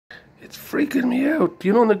It's freaking me out. Do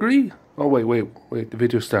you not agree? Oh, wait. The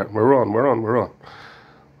video's starting. We're on.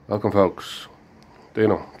 Welcome, folks.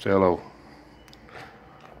 Dino, say hello.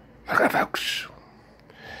 Welcome, folks.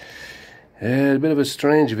 A bit of a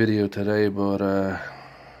strange video today, but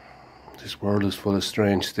this world is full of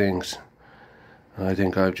strange things. I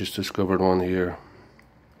think I've just discovered one here.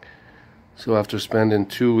 So after spending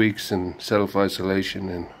 2 weeks in self-isolation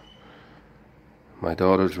in my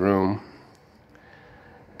daughter's room,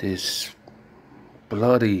 this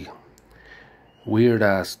bloody weird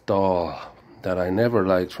ass doll that I never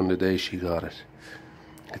liked from the day she got it,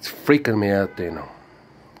 it's freaking me out, Dino.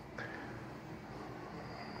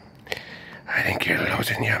 I think you're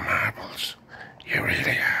losing your marbles. You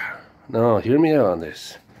really are. No, hear me out on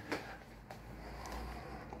this.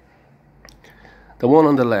 The one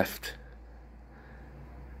on the left.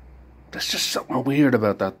 There's just something weird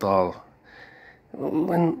about that doll.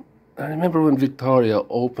 I remember when Victoria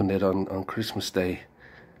opened it on Christmas Day.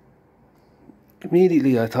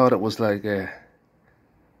 Immediately I thought it was like an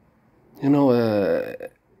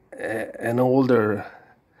older,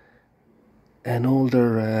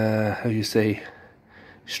 how you say,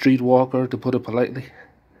 streetwalker, to put it politely,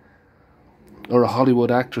 or a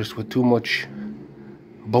Hollywood actress with too much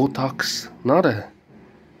Botox, not a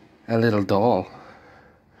little doll.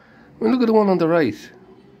 I mean, look at the one on the right.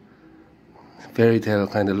 Fairy tale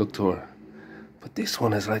kind of look to her, but this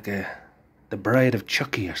one is like the bride of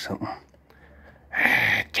Chucky or something.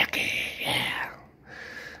 Chucky, yeah.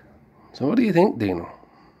 So what do you think, Dino?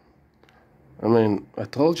 I mean, I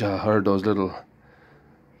told you I heard those little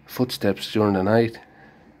footsteps during the night,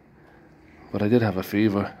 but I did have a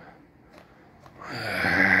fever.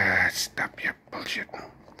 Stop your bullshit.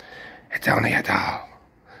 It's only a doll.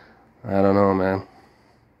 I don't know, man.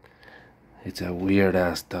 It's a weird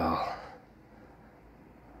ass doll.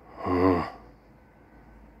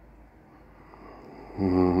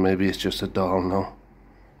 Maybe it's just a doll, no?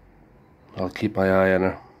 I'll keep my eye on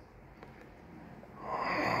her.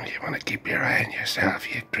 You want to keep your eye on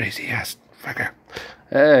yourself, you crazy ass fucker.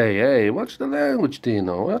 Hey, watch the language,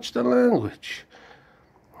 Dino. Watch the language.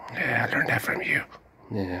 Yeah, I learned that from you.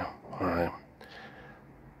 Yeah, alright.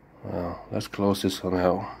 Well, let's close this one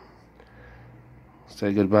out.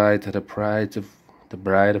 Say goodbye to the bride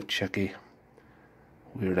of Chucky.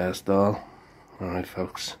 Weird ass doll. Alright,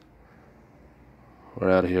 folks. We're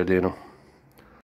out of here, Dino.